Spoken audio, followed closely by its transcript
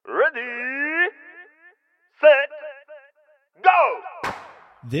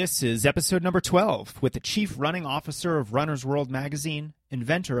This is episode number 12 with the Chief Running Officer of Runner's World magazine,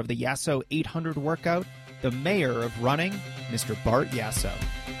 inventor of the Yasso 800 workout, the mayor of running, Mr. Bart Yasso.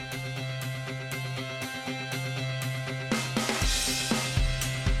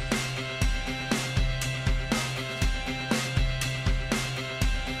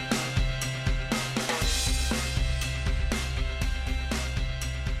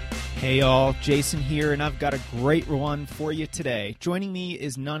 Hey y'all, Jason here, and I've got a great one for you today. Joining me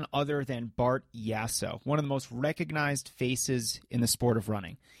is none other than Bart Yasso, one of the most recognized faces in the sport of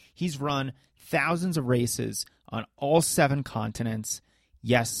running. He's run thousands of races on all 7 continents,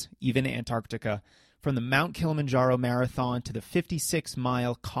 yes, even Antarctica, from the Mount Kilimanjaro Marathon to the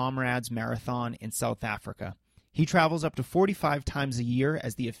 56-mile Comrades Marathon in South Africa. He travels up to 45 times a year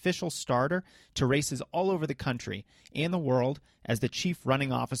as the official starter to races all over the country and the world as the chief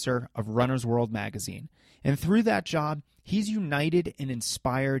running officer of Runner's World magazine. And through that job, he's united and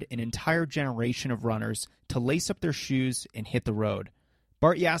inspired an entire generation of runners to lace up their shoes and hit the road.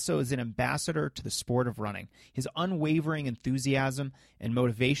 Bart Yasso is an ambassador to the sport of running. His unwavering enthusiasm and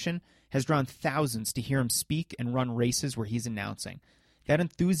motivation has drawn thousands to hear him speak and run races where he's announcing. That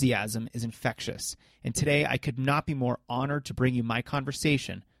enthusiasm is infectious, and today I could not be more honored to bring you my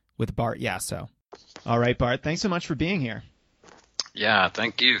conversation with Bart Yasso. All right, Bart, thanks so much for being here. Yeah,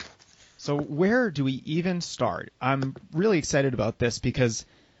 thank you. So where do we even start? I'm really excited about this because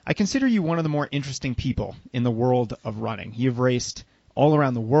I consider you one of the more interesting people in the world of running. You've raced all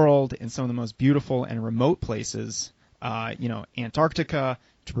around the world in some of the most beautiful and remote places, Antarctica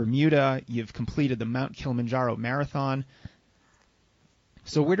to Bermuda. You've completed the Mount Kilimanjaro Marathon.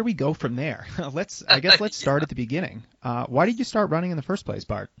 So where do we go from there? Let's start at the beginning. Why did you start running in the first place,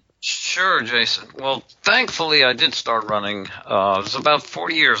 Bart? Sure, Jason. Well, thankfully, I did start running. It was about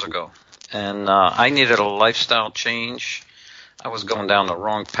 40 years ago, and I needed a lifestyle change. I was going down the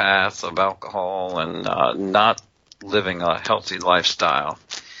wrong path of alcohol and not living a healthy lifestyle.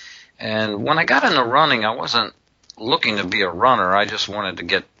 And when I got into running, I wasn't looking to be a runner. I just wanted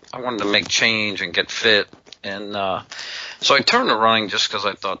to make change and get fit. And so I turned to running just because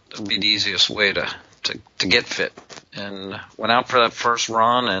I thought it would be the easiest way to get fit. And went out for that first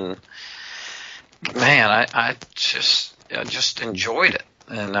run, and man, I just enjoyed it,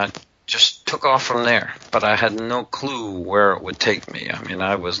 and I just took off from there. But I had no clue where it would take me. I mean,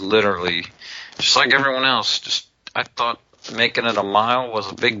 I was literally just like everyone else. I thought making it a mile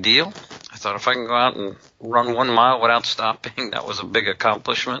was a big deal. I thought if I can go out and run 1 mile without stopping, that was a big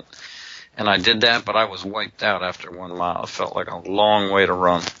accomplishment. And I did that, but I was wiped out after 1 mile. It felt like a long way to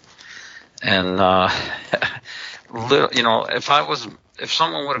run. And, if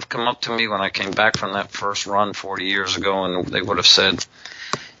someone would have come up to me when I came back from that first run 40 years ago and they would have said,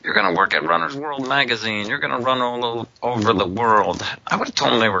 "You're going to work at Runner's World magazine, you're going to run all over the world," I would have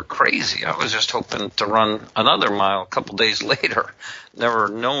told them they were crazy. I was just hoping to run another mile a couple days later, never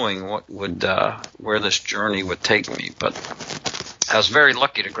knowing where this journey would take me. But I was very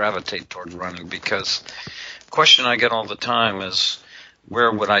lucky to gravitate towards running because the question I get all the time is,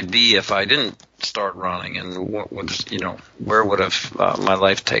 where would I be if I didn't start running, and where would have my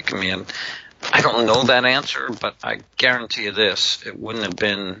life taken me? And I don't know that answer, but I guarantee you this: it wouldn't have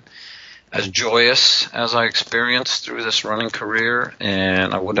been as joyous as I experienced through this running career,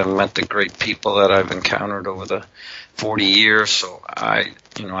 and I would have met the great people that I've encountered over the 40 years. So I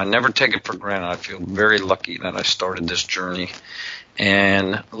never take it for granted. I feel very lucky that I started this journey.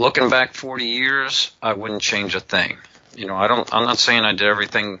 And looking back 40 years, I wouldn't change a thing. I'm not saying I did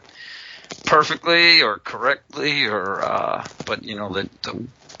everything perfectly or correctly, but the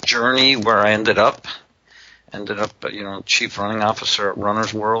journey where I ended up, chief running officer at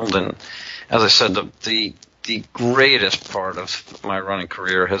Runner's World. And as I said, the greatest part of my running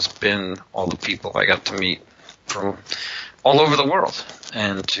career has been all the people I got to meet from all over the world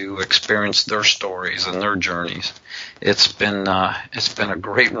and to experience their stories and their journeys. It's been a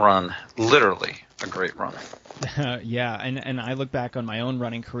great run, literally a great run. Yeah, and I look back on my own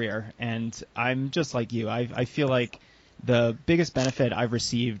running career, and I'm just like you. I feel like the biggest benefit I've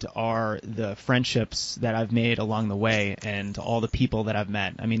received are the friendships that I've made along the way and all the people that I've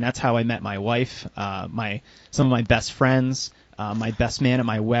met. I mean, that's how I met my wife, some of my best friends, my best man at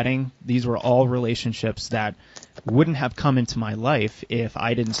my wedding. These were all relationships that wouldn't have come into my life if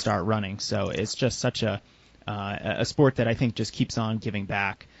I didn't start running. So it's just such a sport that I think just keeps on giving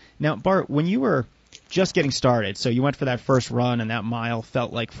back. Now, Bart, when you were just getting started, so you went for that first run and that mile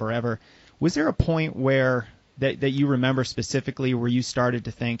felt like forever, was there a point where that you remember specifically where you started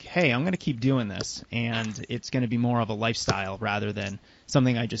to think, hey, I'm going to keep doing this, and it's going to be more of a lifestyle rather than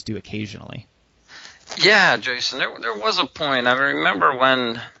something I just do occasionally? Yeah, Jason, there was a point. I remember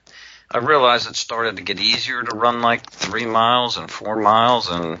when I realized it started to get easier to run like 3 miles and 4 miles,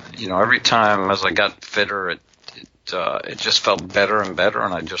 and every time as I got fitter, it just felt better and better,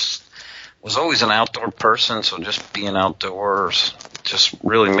 and I just was always an outdoor person, so just being outdoors just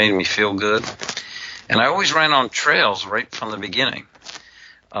really made me feel good. And I always ran on trails right from the beginning.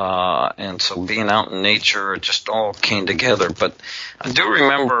 And so being out in nature, it just all came together. But I do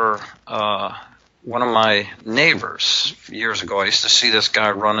remember one of my neighbors years ago. I used to see this guy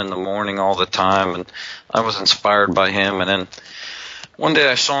run in the morning all the time, and I was inspired by him. And then one day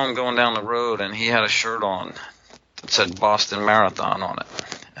I saw him going down the road, and he had a shirt on that said Boston Marathon on it.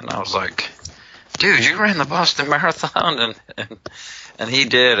 And I was like, dude, you ran the Boston Marathon? And he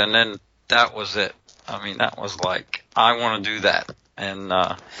did, and then that was it. I mean, that was like, I want to do that. And,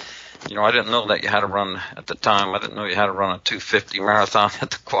 I didn't know that you had to run at the time. I didn't know you had to run a 250 marathon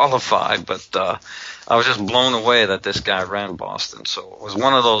to qualify, but I was just blown away that this guy ran Boston. So it was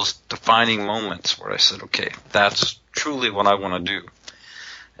one of those defining moments where I said, okay, that's truly what I want to do.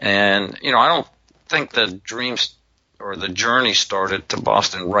 And, I don't think the dreams or the journey started to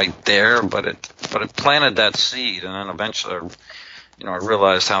Boston right there, but it planted that seed, and then eventually I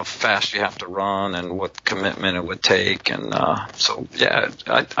realized how fast you have to run and what commitment it would take. And so, yeah,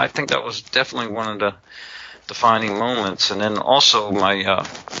 I think that was definitely one of the defining moments. And then also my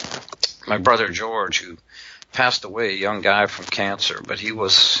brother George, who passed away, a young guy from cancer, but he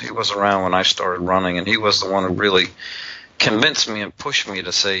was around when I started running, and he was the one who really convinced me and pushed me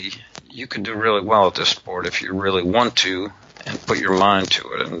to say, you can do really well at this sport if you really want to and put your mind to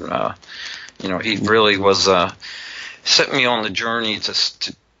it. And, he really was set me on the journey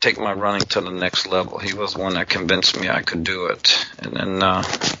to take my running to the next level. He was the one that convinced me I could do it. And then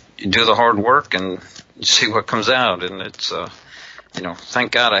you do the hard work and you see what comes out. And it's,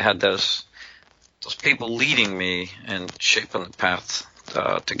 thank God I had those people leading me and shaping the path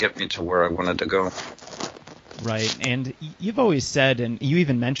to get me to where I wanted to go. Right. And you've always said, and you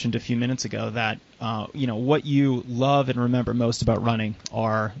even mentioned a few minutes ago, that, what you love and remember most about running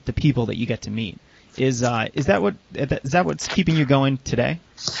are the people that you get to meet. Is that what's keeping you going today?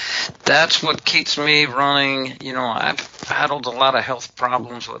 That's what keeps me running. I've battled a lot of health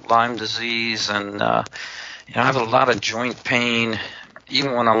problems with Lyme disease, and I have a lot of joint pain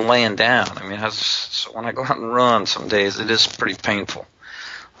even when I'm laying down. I mean, so when I go out and run, some days it is pretty painful.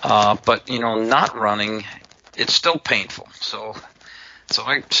 But not running, it's still painful. So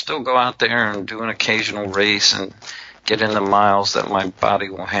I still go out there and do an occasional race and get in the miles that my body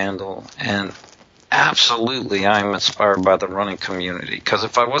will handle. And absolutely, I'm inspired by the running community, because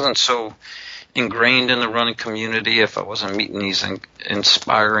if I wasn't so ingrained in the running community, if I wasn't meeting these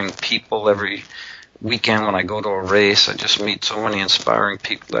inspiring people every weekend when I go to a race, I just meet so many inspiring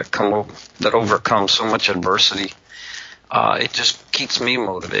people that overcome so much adversity. It just keeps me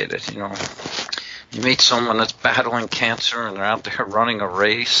motivated. You meet someone that's battling cancer and they're out there running a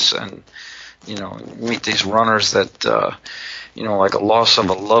race, and you meet these runners that like a loss of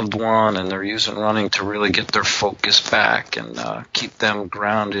a loved one, and they're using running to really get their focus back and keep them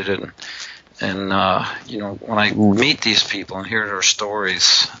grounded. And when I meet these people and hear their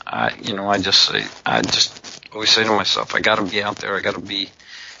stories, I just always say to myself, I got to be out there. I got to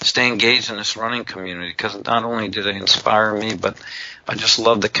stay engaged in this running community, because not only do they inspire me, but I just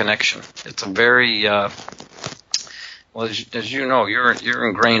love the connection. It's a very well, as you know, you're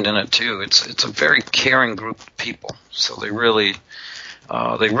ingrained in it too. It's a very caring group of people. So they really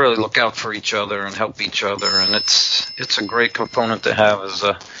look out for each other and help each other, and it's a great component to have as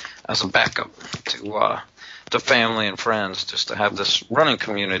a backup to family and friends. Just to have this running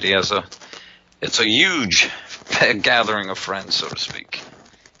community it's a huge gathering of friends, so to speak.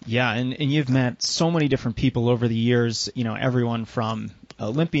 Yeah, and you've met so many different people over the years. Everyone from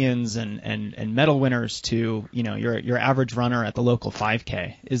Olympians and medal winners to your average runner at the local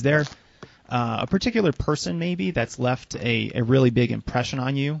 5K. Is there a particular person maybe that's left a really big impression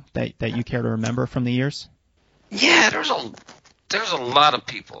on you that you care to remember from the years? Yeah, there's a lot of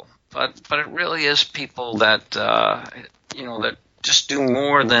people, but it really is people that that just do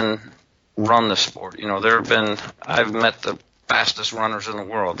more than run the sport. I've met the fastest runners in the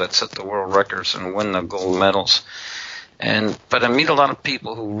world that set the world records and win the gold medals. But I meet a lot of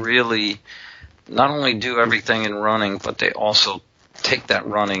people who really not only do everything in running, but they also take that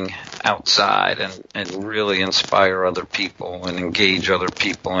running outside and really inspire other people and engage other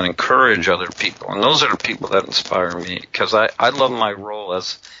people and encourage other people. And those are the people that inspire me, because I love my role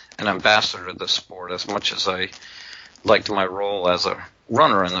as an ambassador of the sport as much as I liked my role as a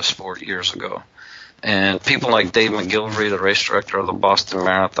runner in the sport years ago. And people like Dave McGilvery, the race director of the Boston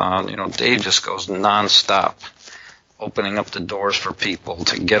Marathon, Dave just goes nonstop, opening up the doors for people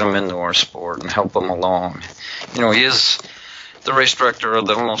to get them into our sport and help them along. He is the race director of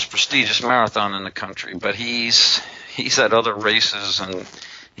the most prestigious marathon in the country, but he's at other races, and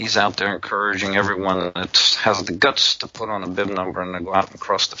he's out there encouraging everyone that has the guts to put on a bib number and to go out and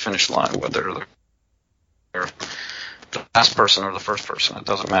cross the finish line, whether they're the last person or the first person. It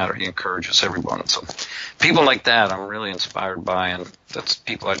doesn't matter. He encourages everyone. So people like that I'm really inspired by, and that's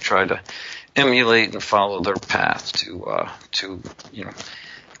people I try to emulate and follow their path to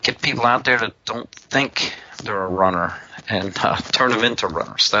get people out there that don't think they're a runner and turn them into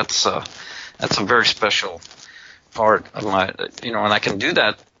runners. That's a very special part of my, and I can do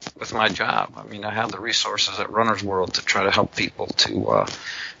that with my job. I mean, I have the resources at Runner's World to try to help people to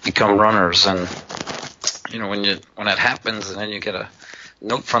become runners. And when that happens, and then you get a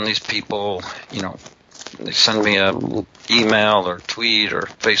note from these people, they send me a email or tweet or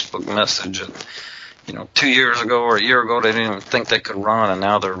Facebook message, and 2 years ago or a year ago they didn't even think they could run, and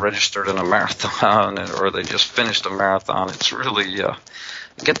now they're registered in a marathon, or they just finished a marathon. It's really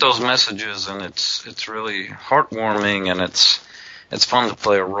get those messages, and it's really heartwarming, and it's fun to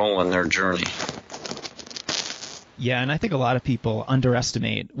play a role in their journey. Yeah, and I think a lot of people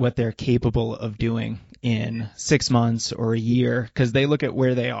underestimate what they're capable of doing in 6 months or a year, because they look at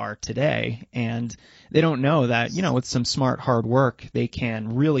where they are today and they don't know that, with some smart hard work, they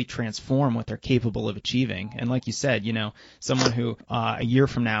can really transform what they're capable of achieving. And like you said, someone who a year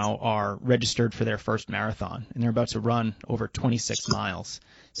from now are registered for their first marathon, and they're about to run over 26 miles.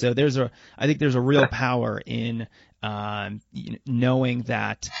 So I think there's a real power in knowing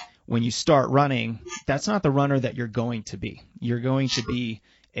that when you start running, that's not the runner that you're going to be. You're going to be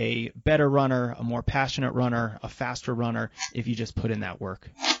a better runner, a more passionate runner, a faster runner if you just put in that work.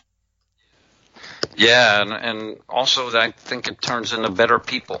 Yeah, and also I think it turns into better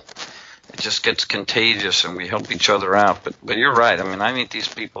people. It just gets contagious, and we help each other out. But you're right. I mean, I meet these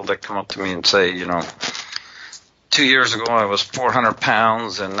people that come up to me and say, 2 years ago I was 400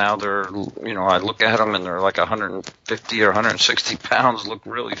 pounds, and now they're, I look at them and they're like 150 or 160 pounds, look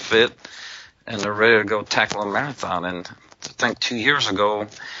really fit, and they're ready to go tackle a marathon. And to think 2 years ago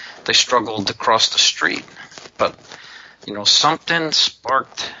they struggled to cross the street, but something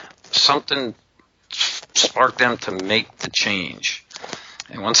sparked them to make the change.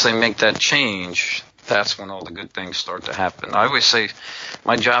 And once they make that change, that's when all the good things start to happen. I always say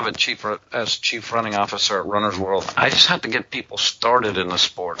my job as chief running officer at Runner's World, I just have to get people started in the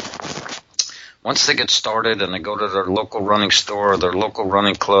sport. Once they get started and they go to their local running store or their local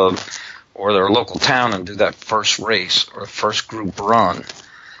running club or their local town and do that first race or first group run,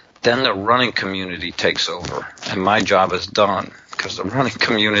 then the running community takes over, and my job is done, because the running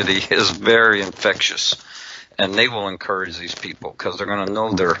community is very infectious, and they will encourage these people because they're going to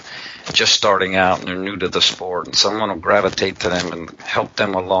know they're just starting out and they're new to the sport, and someone will gravitate to them and help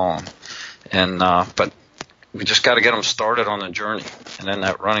them along. And but we just got to get them started on the journey, and then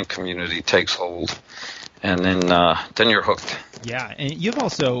that running community takes hold, and then you're hooked. Yeah, and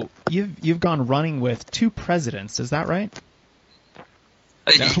you've gone running with 2 presidents, is that right?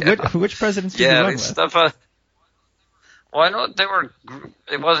 Yeah. Which presidents did you run with? Stuff, well, I know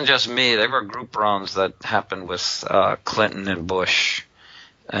it wasn't just me. They were group runs that happened with Clinton and Bush.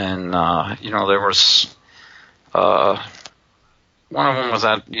 And, there was one of them was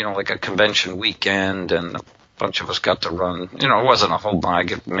at, like a convention weekend, and a bunch of us got to run. It wasn't a whole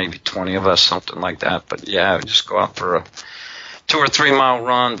bunch, maybe 20 of us, something like that. But, yeah, we just go out for a 2 or 3 mile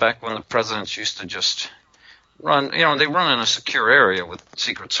run back when the presidents used to just run. They run in a secure area with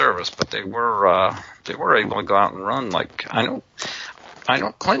Secret Service, but they were able to go out and run. Like I know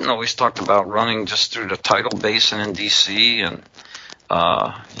Clinton always talked about running just through the tidal basin in D.C. and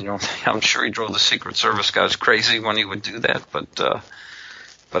I'm sure he drove the Secret Service guys crazy when he would do that. But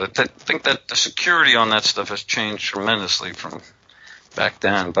I think that the security on that stuff has changed tremendously from back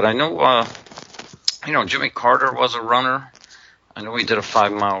then. But I know Jimmy Carter was a runner. I know he did a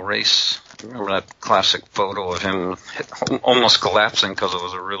 5 mile race. I remember that classic photo of him almost collapsing because it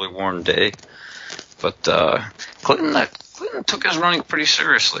was a really warm day. But Clinton took his running pretty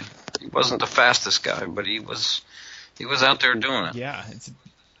seriously. He wasn't the fastest guy, but he was out there doing it. Yeah.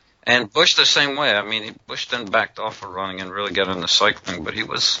 And Bush the same way. I mean, Bush then backed off of running and really got into cycling, but he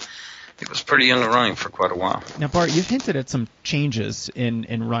was pretty into running for quite a while. Now, Bart, you've hinted at some changes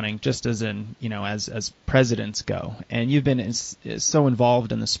in running, just as in, as presidents go, and you've been so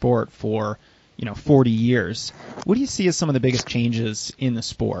involved in the sport for, 40 years. What do you see as some of the biggest changes in the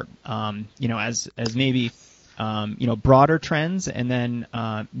sport? As maybe broader trends, and then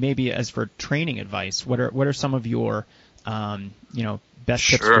maybe as for training advice, what are some of your best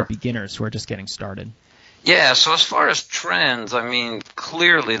tips for beginners who are just getting started? Yeah, so as far as trends, I mean,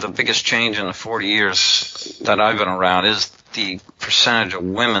 clearly the biggest change in the 40 years that I've been around is the percentage of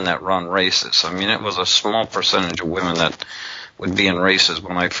women that run races. I mean, it was a small percentage of women that would be in races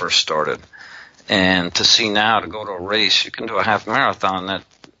when I first started. And to see now, to go to a race, you can do a half marathon, that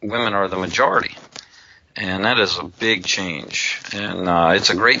women are the majority. And that is a big change. And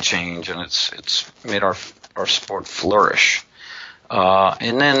it's a great change, and it's made our sport flourish.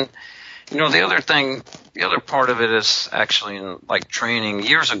 And then, the other part of it is actually in like training.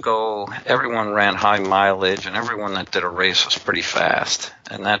 Years ago, everyone ran high mileage, and everyone that did a race was pretty fast.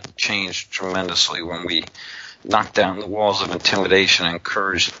 And that changed tremendously when we knocked down the walls of intimidation and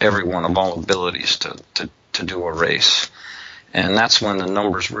encouraged everyone of all abilities to do a race. And that's when the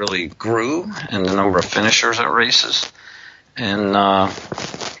numbers really grew, and the number of finishers at races. And,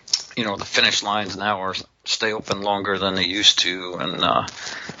 the finish lines now stay open longer than they used to. And,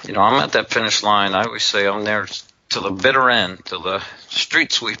 I'm at that finish line. I always say I'm there to the bitter end, till the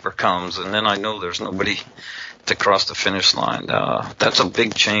street sweeper comes, and then I know there's nobody to cross the finish line. That's a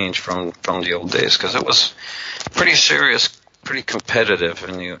big change from the old days, because it was pretty serious, pretty competitive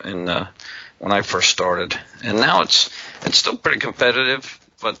when I first started. And now it's still pretty competitive,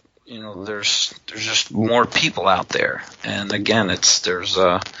 but there's just more people out there. And again,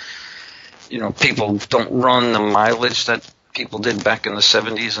 people don't run the mileage that people did back in the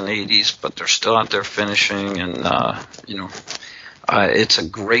 70s and 80s, but they're still out there finishing. And it's a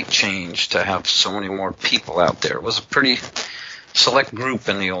great change to have so many more people out there. It was a pretty select group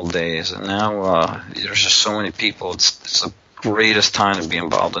in the old days, and now there's just so many people. It's the greatest time to be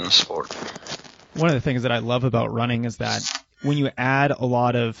involved in the sport. One of the things that I love about running is that when you add a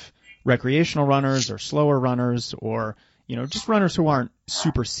lot of recreational runners or slower runners, or just runners who aren't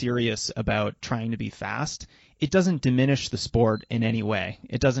super serious about trying to be fast, it doesn't diminish the sport in any way.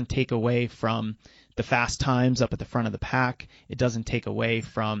 It doesn't take away from the fast times up at the front of the pack. It doesn't take away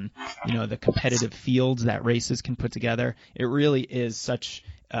from the competitive fields that races can put together. It really is such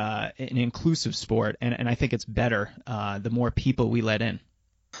an inclusive sport, and I think it's better the more people we let in.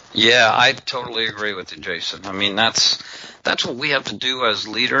 Yeah, I totally agree with you, Jason. I mean, that's what we have to do as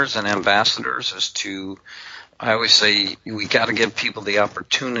leaders and ambassadors, is to, I always say, we got to give people the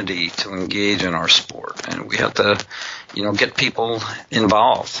opportunity to engage in our sport, and we have to, get people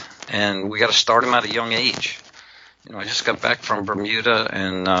involved, and we got to start them at a young age. I just got back from Bermuda,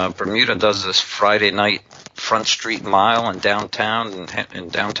 and Bermuda does this Friday night Front Street Mile in downtown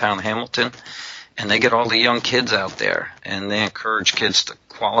Hamilton, and they get all the young kids out there, and they encourage kids to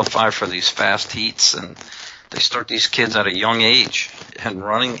qualify for these fast heats, and they start these kids at a young age. And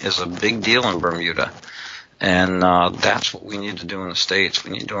running is a big deal in Bermuda, and that's what we need to do in the States.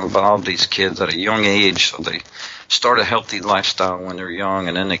 We need to involve these kids at a young age so they start a healthy lifestyle when they're young,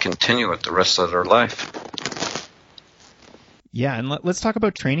 and then they continue it the rest of their life. Yeah, and let's talk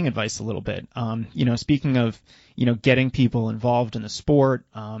about training advice a little bit. Speaking of, getting people involved in the sport,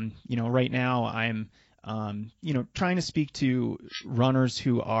 right now I'm, trying to speak to runners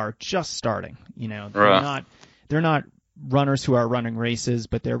who are just starting. They're not runners who are running races,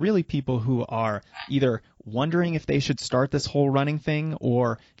 but they're really people who are either wondering if they should start this whole running thing,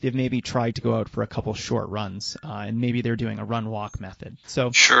 or they've maybe tried to go out for a couple short runs, and maybe they're doing a run-walk method.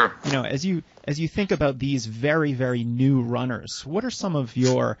 So, sure. As you think about these very, very new runners, what are some of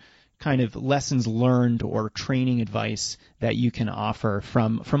your kind of lessons learned or training advice that you can offer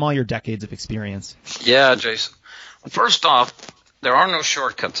from all your decades of experience? Yeah, Jason. Well, first off, there are no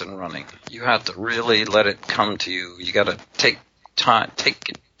shortcuts in running. You have to really let it come to you. You got to take time,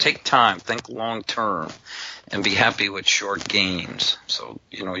 think long term, and be happy with short gains. So,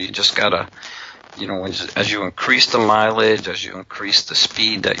 you just got to, as you increase the mileage, as you increase the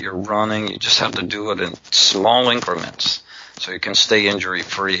speed that you're running, you just have to do it in small increments so you can stay injury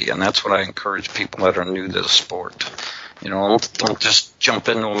free. And that's what I encourage people that are new to the sport. Don't just jump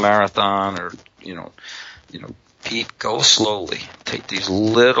into a marathon, or, Pete, go slowly. Take these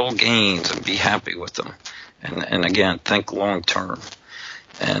little gains and be happy with them. And again, think long term.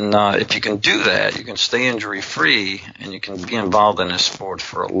 And if you can do that, you can stay injury-free, and you can be involved in this sport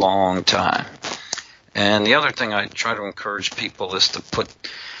for a long time. And the other thing I try to encourage people is to put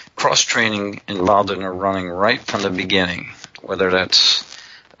cross-training involved in their running right from the beginning, whether that's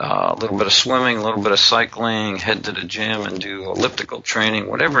a little bit of swimming, a little bit of cycling, head to the gym and do elliptical training,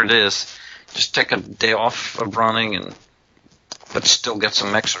 whatever it is. Just take a day off of running, but still get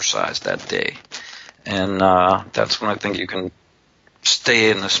some exercise that day. And that's when I think you can stay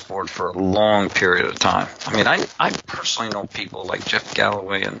in the sport for a long period of time. I mean, I personally know people like Jeff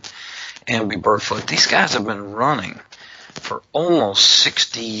Galloway and Amby Burfoot. These guys have been running for almost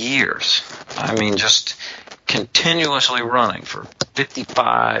 60 years. I mean, just continuously running for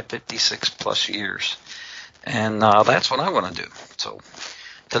 55, 56 plus years. And that's what I want to do. So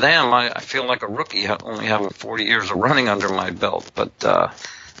to them, I feel like a rookie only having 40 years of running under my belt.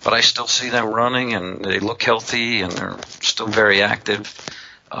 But I still see them running, and they look healthy, and they're still very active.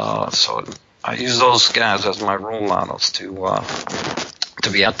 So I use those guys as my role models to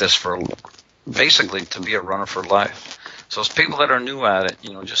be at this for, basically, to be a runner for life. So it's people that are new at it,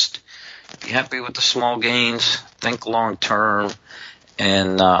 just be happy with the small gains, think long term,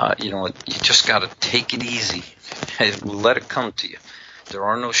 and, you just got to take it easy and let it come to you. There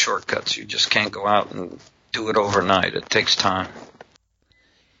are no shortcuts. You just can't go out and do it overnight. It takes time.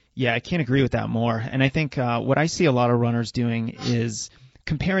 Yeah, I can't agree with that more. And I think what I see a lot of runners doing is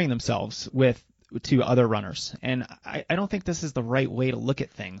comparing themselves to other runners. And I don't think this is the right way to look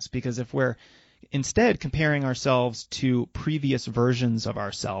at things, because if we're instead comparing ourselves to previous versions of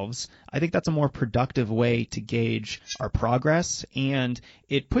ourselves, I think that's a more productive way to gauge our progress, and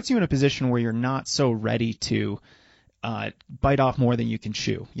it puts you in a position where you're not so ready to bite off more than you can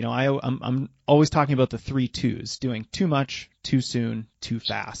chew. I'm always talking about the 3 2s: doing too much, too soon, too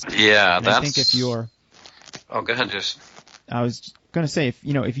fast. Yeah, and I think if you're... Oh, go ahead, just... I was going to say,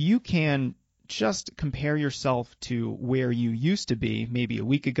 if you can just compare yourself to where you used to be maybe a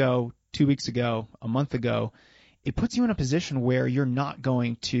week ago, 2 weeks ago, a month ago, it puts you in a position where you're not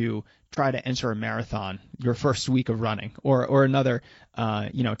going to try to enter a marathon your first week of running, or another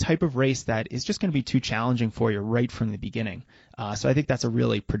type of race that is just going to be too challenging for you right from the beginning. So I think that's a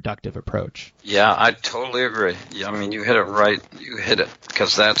really productive approach. Yeah, I totally agree. Yeah, I mean, you hit it right. You hit it,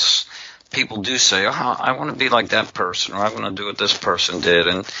 because that's, people do say, I want to be like that person, or I want to do what this person did,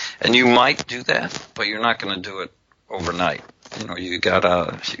 and you might do that, but you're not going to do it overnight. You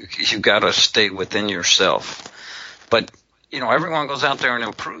gotta stay within yourself. But everyone goes out there and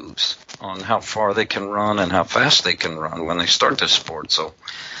improves on how far they can run and how fast they can run when they start this sport. So,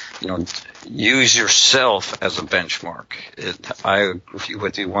 use yourself as a benchmark. I agree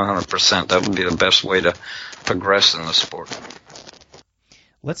with you 100%. That would be the best way to progress in the sport.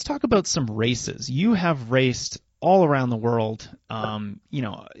 Let's talk about some races. You have raced all around the world, on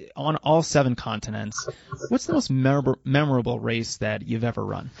all 7 continents. What's the most memorable race that you've ever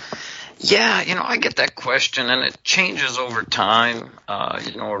run? Yeah, I get that question, and it changes over time.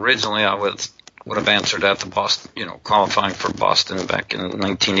 Originally I would have answered at the Boston, qualifying for Boston back in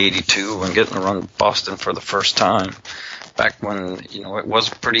 1982 and getting to run Boston for the first time. Back when, it was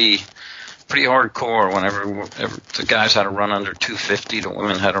pretty hardcore. Whenever the guys had to run under 250, the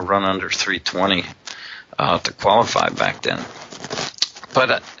women had to run under 320. To qualify back then.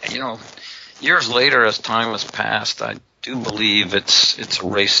 But, years later, as time has passed, I do believe it's a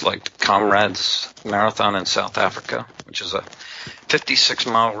race like the Comrades Marathon in South Africa, which is a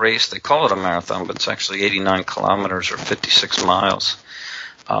 56-mile race. They call it a marathon, but it's actually 89 kilometers or 56 miles.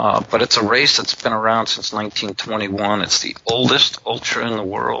 But it's a race that's been around since 1921. It's the oldest ultra in the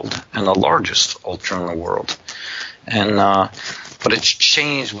world and the largest ultra in the world. But it's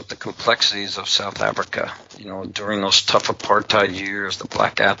changed with the complexities of South Africa. During those tough apartheid years, the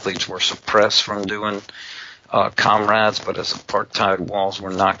black athletes were suppressed from doing Comrades, but as apartheid walls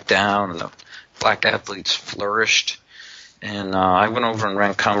were knocked down and the black athletes flourished. And I went over and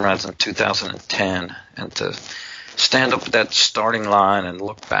ran Comrades in 2010, and to stand up at that starting line and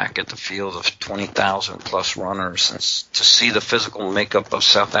look back at the field of 20,000 plus runners, and to see the physical makeup of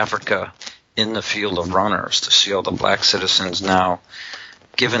South Africa in the field of runners, to see all the black citizens now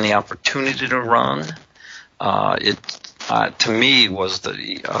given the opportunity to run, to me was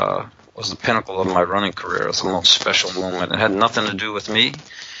the pinnacle of my running career. It was the most special moment. It had nothing to do with me.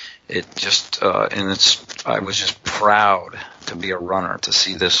 It just I was just proud to be a runner, to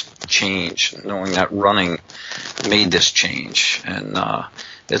see this change, knowing that running made this change, and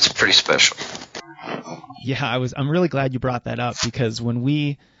it's pretty special. Yeah, I'm really glad you brought that up, because when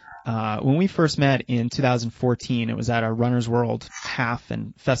we first met in 2014, it was at our Runner's World Half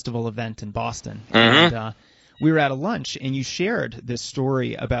and Festival event in Boston. Mm-hmm. And we were at a lunch, and you shared this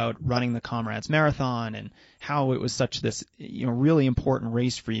story about running the Comrades Marathon and how it was such this, really important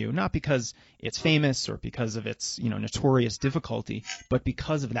race for you, not because it's famous or because of its, notorious difficulty, but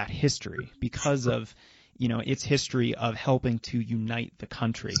because of that history, because of, its history of helping to unite the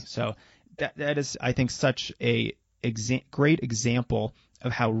country. So that is, I think, such a great example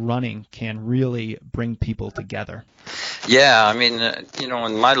of how running can really bring people together. Yeah, I mean,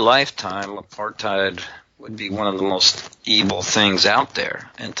 in my lifetime, apartheid would be one of the most evil things out there.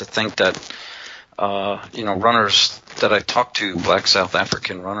 And to think that, runners that I talked to, black South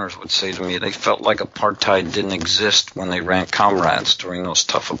African runners, would say to me they felt like apartheid didn't exist when they ran comrades during those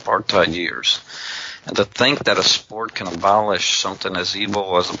tough apartheid years. And to think that a sport can abolish something as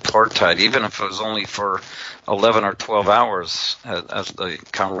evil as apartheid, even if it was only for 11 or 12 hours as the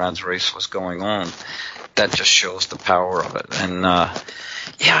comrades race was going on, that just shows the power of it. And, I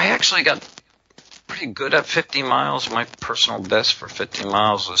actually got pretty good at 50 miles. My personal best for 50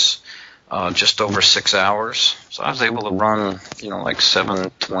 miles was just over 6 hours. So I was able to run, like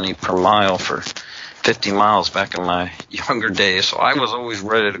 7:20 per mile for 50 miles back in my younger days. So I was always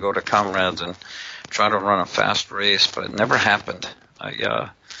ready to go to comrades and try to run a fast race, but it never happened. I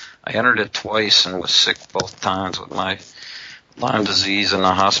entered it twice and was sick both times with my Lyme disease in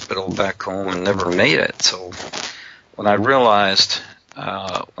the hospital back home and never made it. So when I realized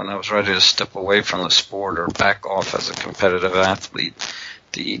when I was ready to step away from the sport or back off as a competitive athlete,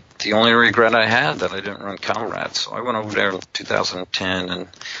 the only regret I had that I didn't run comrades. So I went over there in 2010, and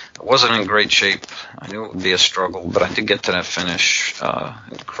I wasn't in great shape. I knew it would be a struggle, but I did get to that finish,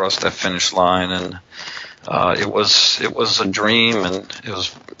 and cross that finish line, and it was a dream, and it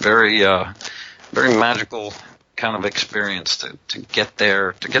was very magical kind of experience to get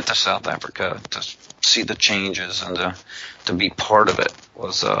there, to get to South Africa, to see the changes, and to be part of it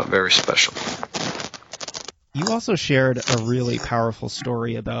was very special. You also shared a really powerful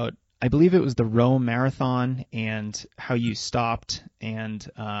story about, I believe it was the Rome Marathon, and how you stopped and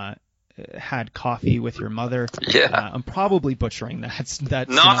had coffee with your mother. Yeah. I'm probably butchering that.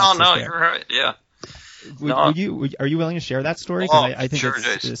 No, you're right. Yeah. Are you willing to share that story? Because I think sure,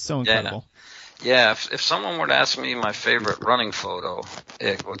 it's so incredible. Yeah, if someone were to ask me my favorite running photo,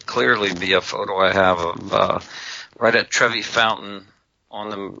 it would clearly be a photo I have of right at Trevi Fountain on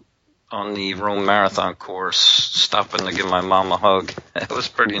the Rome Marathon course, stopping to give my mom a hug. It was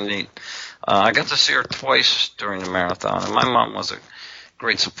pretty neat. I got to see her twice during the marathon, and my mom was a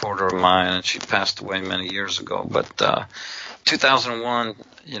great supporter of mine, and she passed away many years ago. But 2001,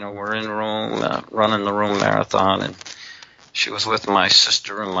 we're in Rome, running the Rome Marathon, and she was with my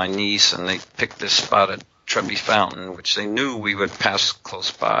sister and my niece, and they picked this spot at Trevi Fountain, which they knew we would pass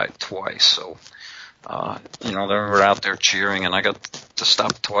close by twice. So, they were out there cheering, and I got to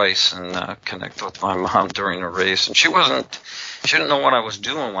stop twice and connect with my mom during the race. And she didn't know what I was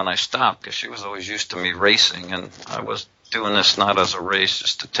doing when I stopped, because she was always used to me racing, and I was doing this not as a race,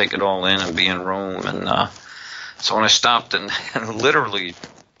 just to take it all in and be in Rome. And so when I stopped and literally,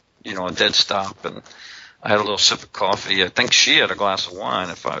 a dead stop, and I had a little sip of coffee. I think she had a glass of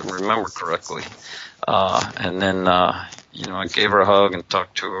wine, if I remember correctly. And then, I gave her a hug and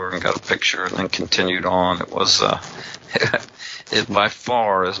talked to her and got a picture, and then continued on. It was, it by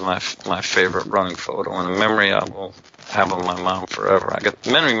far is my favorite running photo, and a memory I will have of my mom forever. I got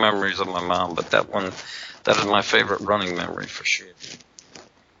many memories of my mom, but that is my favorite running memory for sure.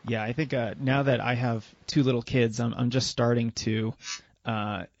 Yeah, I think now that I have two little kids, I'm just starting to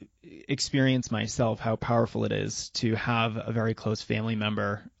experience myself how powerful it is to have a very close family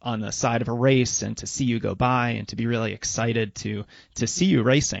member on the side of a race, and to see you go by, and to be really excited to see you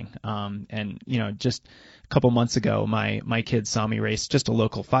racing. And just a couple months ago, my kids saw me race just a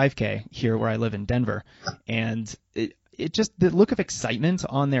local 5K here where I live in Denver, and it just, the look of excitement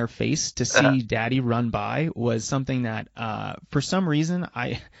on their face to see Daddy run by was something that for some reason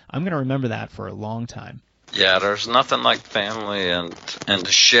I'm going to remember that for a long time. Yeah, there's nothing like family and to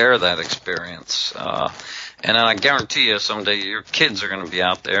share that experience. And then I guarantee you someday your kids are going to be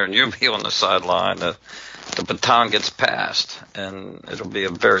out there and you'll be on the sideline. The baton gets passed, and it'll be a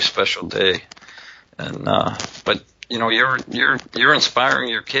very special day. And but you're inspiring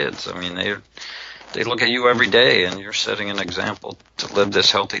your kids. I mean, they look at you every day, and you're setting an example to live this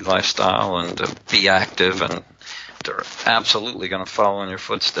healthy lifestyle and to be active, and they're absolutely going to follow in your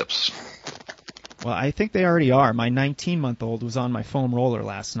footsteps. Well, I think they already are. My 19-month-old was on my foam roller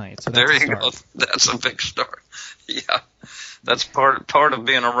last night. So there you go. That's a big start. Yeah, that's part of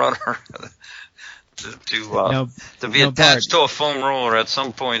being a runner. to be attached to a foam roller at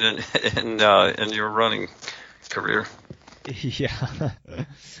some point in your running career. Yeah.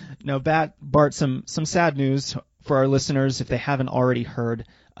 Now, Bart, some sad news for our listeners if they haven't already heard.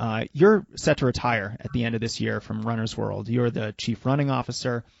 You're set to retire at the end of this year from Runner's World. You're the chief running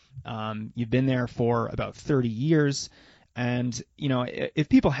officer. You've been there for about 30 years. And, if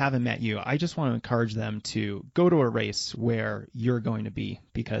people haven't met you, I just want to encourage them to go to a race where you're going to be,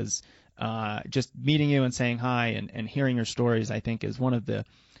 because just meeting you and saying hi and hearing your stories, I think, is one of the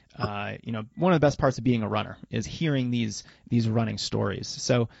best parts of being a runner, is hearing these running stories.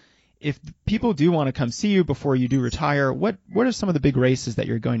 So if people do want to come see you before you do retire, what are some of the big races that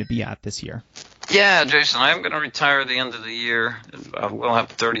you're going to be at this year? Yeah, Jason, I am going to retire at the end of the year. I will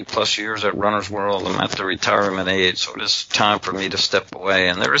have 30-plus years at Runner's World. I'm at the retirement age, so it is time for me to step away.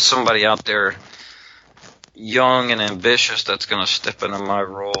 And there is somebody out there young and ambitious that's going to step into my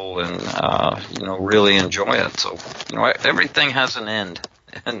role and, really enjoy it. So, everything has an end.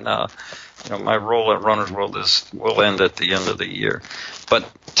 And, my role at Runner's World will end at the end of the year. But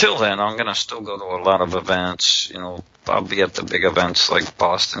till then, I'm going to still go to a lot of events. I'll be at the big events like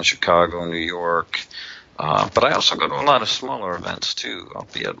Boston, Chicago, New York. But I also go to a lot of smaller events, too. I'll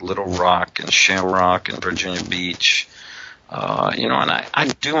be at Little Rock and Shamrock and Virginia Beach. And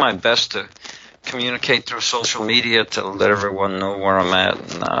I do my best to communicate through social media to let everyone know where I'm at.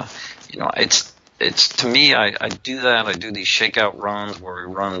 And, it's to me, I do that. I do these shakeout runs where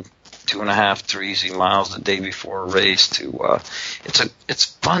we run 2.5, 3 easy miles the day before a race. It's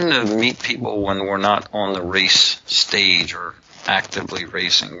fun to meet people when we're not on the race stage or actively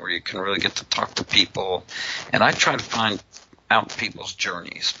racing, where you can really get to talk to people. And I try to find out people's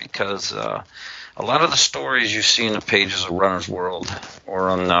journeys, because a lot of the stories you see in the pages of Runner's World or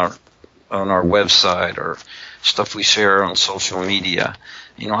on our website or stuff we share on social media,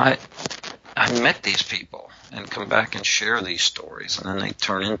 I met these people and come back and share these stories, and then they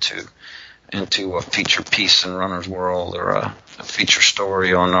turn into a feature piece in Runner's World or a feature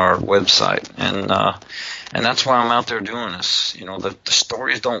story on our website. And that's why I'm out there doing this. The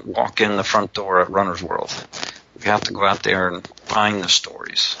stories don't walk in the front door at Runner's World. We have to go out there and find the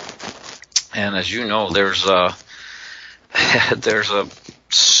stories. And as you know, there's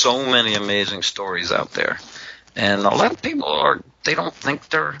so many amazing stories out there. And a lot of people they don't think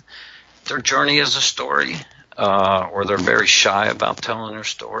their journey is a story, or they're very shy about telling their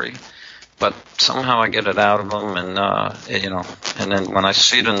story. But somehow I get it out of them, and and then when I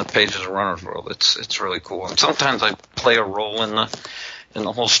see it in the pages of Runner's World, it's really cool. And sometimes I play a role in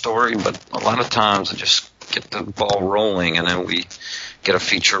the whole story, but a lot of times I just get the ball rolling, and then we get a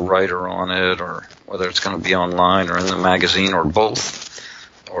feature writer on it, or whether it's going to be online or in the magazine or both,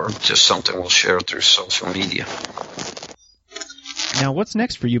 or just something we'll share through social media. Now, what's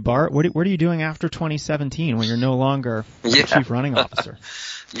next for you, Bart? What are you doing after 2017 when you're no longer the chief running officer?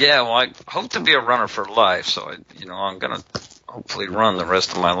 Yeah, well, I hope to be a runner for life, so I'm going to hopefully run the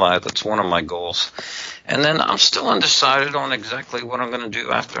rest of my life. That's one of my goals. And then I'm still undecided on exactly what I'm going to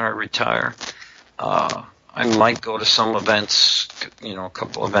do after I retire. I might go to some events, a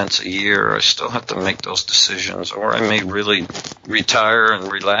couple events a year. I still have to make those decisions, or I may really retire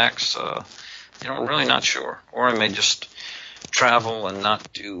and relax. I'm really not sure. Or I may just travel and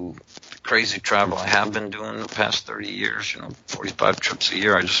not do crazy travel I have been doing the past 30 years, 45 trips a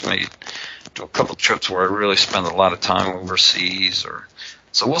year. I just may do a couple trips where I really spend a lot of time overseas,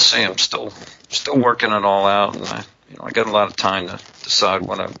 so we'll see. I'm still working it all out, and I got a lot of time to decide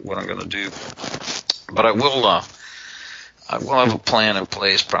what I'm going to do. But I will have a plan in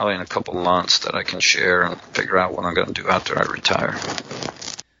place probably in a couple months that I can share and figure out what I'm going to do after I retire.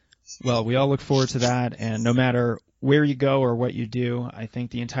 Well, we all look forward to that, and no matter where you go or what you do, I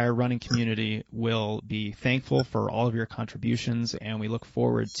think the entire running community will be thankful for all of your contributions, and we look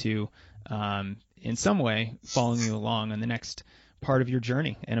forward to, in some way, following you along on the next part of your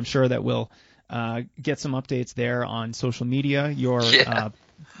journey. And I'm sure that we'll get some updates there on social media. You're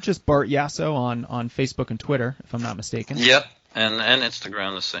just Bart Yasso on Facebook and Twitter, if I'm not mistaken. Yep, and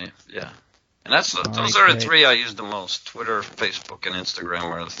Instagram the same, yeah. And those are the three I use the most. Twitter, Facebook, and Instagram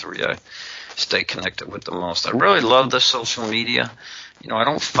are the three I stay connected with the most. I really love the social media. I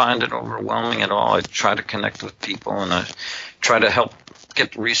don't find it overwhelming at all. I try to connect with people, and I try to help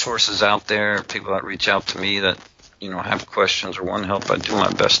get resources out there, people that reach out to me that, have questions or want help. I do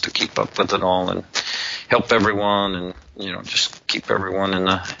my best to keep up with it all and help everyone, and, just keep everyone in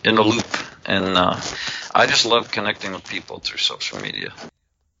the loop. And I just love connecting with people through social media.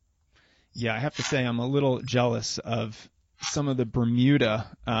 Yeah, I have to say I'm a little jealous of some of the Bermuda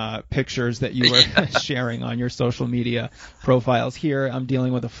pictures that you were sharing on your social media profiles. Here, I'm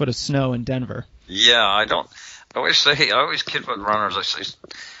dealing with a foot of snow in Denver. Yeah, I always kid with runners. I say,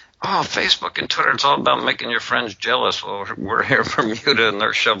 Facebook and Twitter, it's all about making your friends jealous. Well, we're here in Bermuda and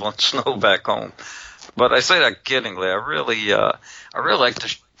they're shoveling snow back home. But I say that kiddingly. I really like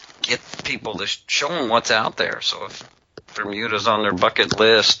to get people to show them what's out there. So if Bermuda's on their bucket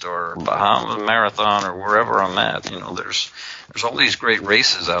list, or Bahamas Marathon, or wherever I'm at, there's all these great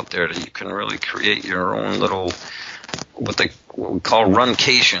races out there that you can really create your own little what we call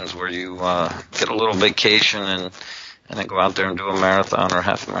runcations, where you get a little vacation and then go out there and do a marathon or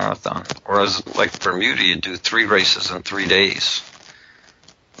half a marathon. Or as like Bermuda, you do 3 races in 3 days.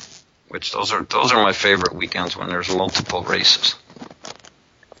 which those are my favorite weekends when there's multiple races.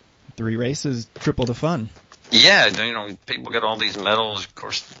 3 races, triple the fun. Yeah, people get all these medals. Of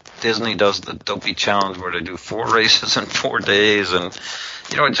course, Disney does the Dopey Challenge where they do 4 races in 4 days, and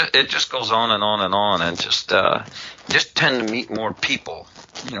it just goes on and on and on, and just tend to meet more people,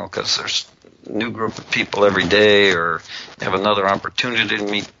 because there's a new group of people every day, or have another opportunity to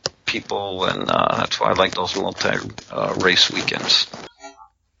meet people, and that's why I like those multi-race weekends.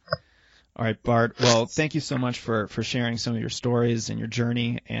 All right, Bart. Well, thank you so much for sharing some of your stories and your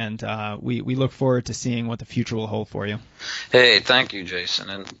journey, and we look forward to seeing what the future will hold for you. Hey, thank you, Jason,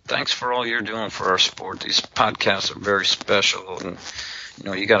 and thanks for all you're doing for our sport. These podcasts are very special, and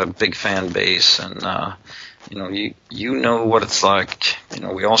you got a big fan base, and you know what it's like.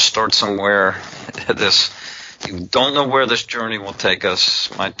 We all start somewhere. You don't know where this journey will take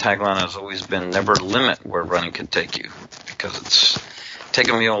us. My tagline has always been, never limit where running can take you, because it's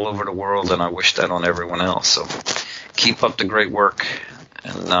taken me all over the world, and I wish that on everyone else. So keep up the great work,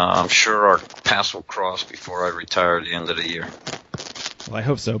 and I'm sure our paths will cross before I retire at the end of the year. Well, I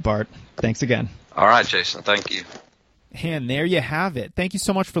hope so, Bart. Thanks again. All right, Jason. Thank you. And there you have it. Thank you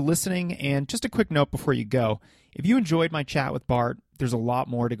so much for listening. And just a quick note before you go. If you enjoyed my chat with Bart, there's a lot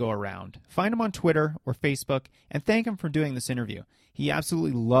more to go around. Find him on Twitter or Facebook and thank him for doing this interview. He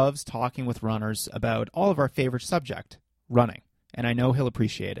absolutely loves talking with runners about all of our favorite subject, running. And I know he'll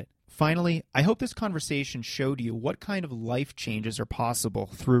appreciate it. Finally, I hope this conversation showed you what kind of life changes are possible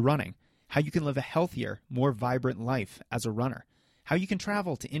through running, how you can live a healthier, more vibrant life as a runner, how you can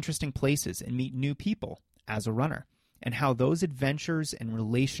travel to interesting places and meet new people as a runner, and how those adventures and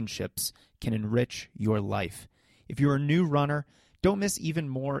relationships can enrich your life. If you're a new runner, don't miss even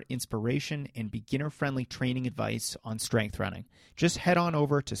more inspiration and beginner-friendly training advice on strength running. Just head on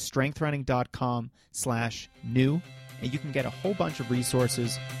over to strengthrunning.com/new, and you can get a whole bunch of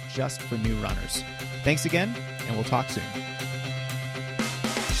resources just for new runners. Thanks again, and we'll talk soon.